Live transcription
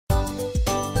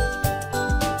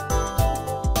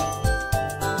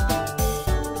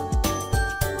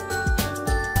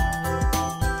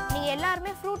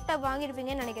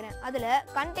வாங்கியிருப்பீங்கன்னு நினைக்கிறேன். அதில்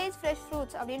contains fresh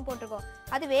fruits அப்படின்னு போட்டிருக்கோம்.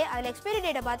 அதுவே அதில் எக்ஸ்பைரி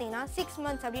டேட்டை பார்த்தீங்கன்னா 6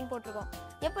 months அப்படின்னு போட்டிருக்கோம்.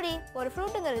 எப்படி ஒரு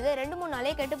ஃப்ரூட்டுங்கிறது 2-3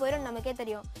 நாளே கெட்டு போயிடும் நமக்கே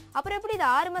தெரியும். அப்புறம் எப்படி இது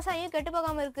 6 மாதம் ஆகியும் கெட்டு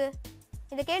போகாமல் இருக்குது?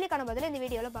 இந்த கேள்விக்கான பதில் இந்த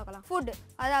வீடியோவில் பார்க்கலாம். ஃபுட்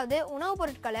அதாவது உணவுப்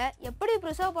பொருட்களை எப்படி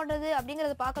ப்ரிசர்வ் பண்ணுறது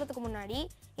அப்படிங்கிறத பார்க்குறதுக்கு முன்னாடி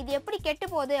இது எப்படி கெட்டு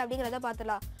போகுது அப்படிங்கிறத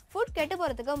பார்த்துலாம். ஃபுட் கெட்டு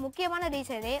போகிறதுக்கு முக்கியமான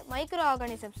ரீசனே மைக்ரோ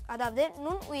ஆர்கானிசம்ஸ், அதாவது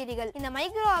நுண் உயிரிகள். இந்த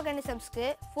மைக்ரோ ஆர்கானிசம்ஸ்க்கு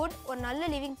ஃபுட் ஒரு நல்ல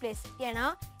லிவிங் பிளேஸ். ஏன்னா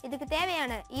இதுக்கு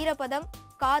தேவையான ஈரப்பதம்,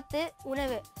 காற்று,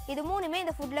 உணவு இது மூணுமே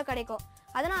இந்த ஃபுட்டில் கிடைக்கும்.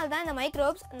 அதனால தான் இந்த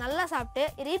மைக்ரோப்ஸ் நல்லா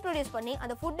சாப்பிட்டு ரீப்ரொடியூஸ் பண்ணி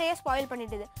அந்த ஃபுட்டையே ஸ்பாயில்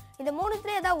பண்ணிடுது. இந்த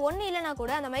மூணுத்துல ஏதாவது ஒன்று இல்லைனா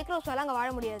கூட அந்த மைக்ரோப்ஸால் அங்கே வாழ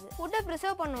முடியாது. ஃபுட்டை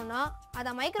ப்ரிசர்வ் பண்ணணும்னா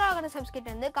அதை மைக்ரோ ஆர்கானிசம்ஸ்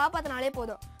கிட்டேருந்து காப்பாற்றினாலே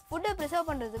போதும். ஃபுட்டை ப்ரிசர்வ்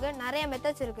பண்ணுறதுக்கு நிறைய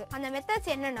மெத்தட்ஸ் இருக்குது. அந்த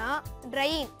மெத்தட்ஸ் என்னென்னா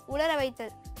ட்ரையிங் உலர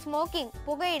வைத்தல், ஸ்மோக்கிங்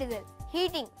புகையிடுதல்,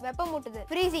 ஹீட்டிங் வெப்பமூட்டுதல்,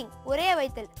 ஃப்ரீசிங் உறைய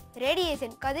வைத்தல்,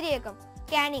 ரேடியேஷன் கதிரியக்கம்,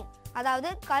 கேனிங் அதாவது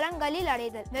கலன்களில்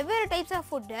அடைதல். வெவ்வேறு டைப்ஸ் ஆஃப்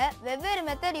ஃபுட்டை வெவ்வேறு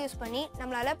மெத்தட் யூஸ் பண்ணி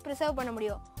நம்மளால் ப்ரிசர்வ் பண்ண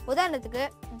முடியும். உதாரணத்துக்கு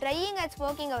ட்ரையிங் அண்ட்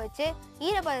ஸ்மோக்கிங்கை வச்சு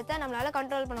ஈரப்பதத்தை நம்மளால்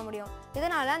கண்ட்ரோல் பண்ண முடியும்.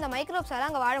 இதனால் அந்த மைக்ரோப்ஸால்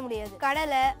அங்கே வாழ முடியாது.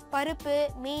 கடலை, பருப்பு,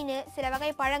 மீன், சில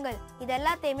வகை பழங்கள் இது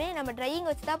எல்லாத்தையுமே நம்ம ட்ரையிங்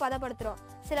வச்சு தான் பதப்படுத்துகிறோம்.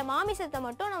 சில மாமிசத்தை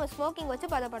மட்டும் நம்ம ஸ்மோக்கிங் வச்சு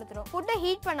பதப்படுத்துகிறோம். ஃபுட்டை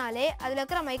ஹீட் பண்ணாலே அதில்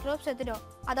இருக்கிற மைக்ரோப்ஸ் செத்துடும்.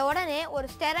 அதை உடனே ஒரு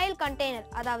ஸ்டெரைல் கண்டெய்னர்,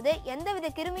 அதாவது எந்தவித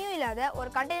கிருமியும் இல்லாத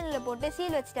ஒரு கண்டெய்னரில் போட்டு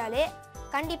சீல் வச்சிட்டாலே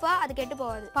கண்டிப்பாக அது கெட்டு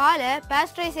போகாது. பாலை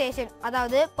பாஸ்டரைசேஷன்,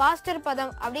 அதாவது பாஸ்டர்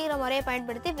பதம் அப்படிங்கிற முறையை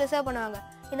பயன்படுத்தி ப்ரிசர்வ் பண்ணுவாங்க.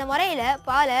 இந்த முறையில்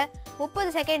பாலை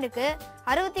 30 செகண்டுக்கு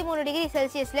 63 டிகிரி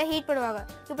செல்சியஸில் ஹீட் பண்ணுவாங்க.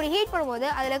 இப்படி ஹீட் பண்ணும்போது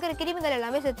அதில் இருக்கிற கிருமிகள்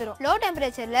எல்லாமே செத்துரும். லோ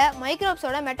டெம்பரேச்சரில்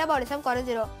மைக்ரோப்ஸோட மெட்டபாலிசம்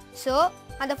குறைஞ்சிரும். ஸோ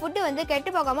அந்த ஃபுட்டு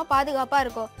கெட்டு போகாமல் பாதுகாப்பாக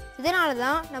இருக்கும். இதனால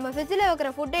தான் நம்ம ஃப்ரிட்ஜில் வைக்கிற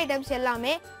ஃபுட் ஐட்டம்ஸ்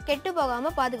எல்லாமே கெட்டு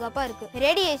போகாமல் பாதுகாப்பாக இருக்குது.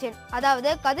 ரேடியேஷன் அதாவது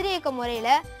கதிரியக்க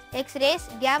முறையில் எக்ஸ்ரேஸ்,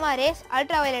 கேமா ரேஸ்,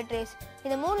 அல்ட்ராவயலட் ரேஸ்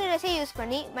இந்த 3 ரேஸையும் யூஸ்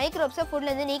பண்ணி மைக்ரோப்ஸை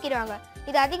ஃபுட்லேருந்து நீக்கிடுவாங்க.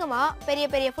 இது அதிகமாக பெரிய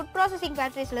பெரிய ஃபுட் ப்ராசஸிங்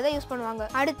ஃபேக்ட்ரிஸில் தான் யூஸ் பண்ணுவாங்க.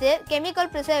 அடுத்து கெமிக்கல்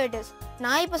ப்ரிசர்வேட்டிவ்ஸ்.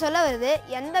 நான் இப்போ சொல்ல வருது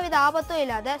எந்தவித ஆபத்தும்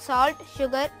இல்லாத சால்ட்,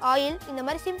 சுகர், ஆயில் இந்த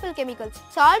மாதிரி simple chemicals.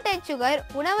 Salt and sugar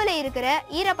உணவில் இருக்கிற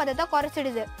ஈரப்பதத்தை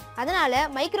குறைச்சிடுது. அதனால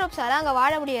மைக்ரோப்ஸால் அங்கே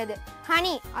வாழ முடியாது.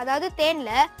 ஹனி அதாவது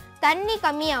தேனில் தண்ணி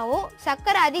கம்மியாகவும்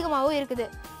சர்க்கரை அதிகமாகவும் இருக்குது.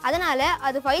 அதனால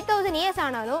அது 5000 years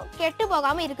ஆனாலும் கெட்டு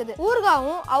போகாமல் இருக்குது.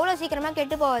 ஊறுகாவும் அவ்வளோ சீக்கிரமாக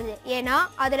கெட்டு போகாது. ஏன்னா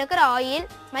அதில் இருக்கிற ஆயில்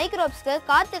மைக்ரோப்ஸ்க்கு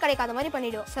காற்று கிடைக்காத மாதிரி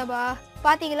பண்ணிடும். சபா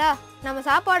பார்த்தீங்களா, நம்ம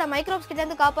சாப்பாடை மைக்ரோப்ஸ்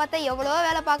கிட்டேருந்து காப்பாற்ற எவ்வளோ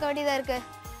வேலை பார்க்க வேண்டியதாக இருக்குது.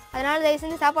 அதனால தயவு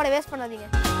செஞ்சு சாப்பாடை வேஸ்ட் பண்ணாதீங்க.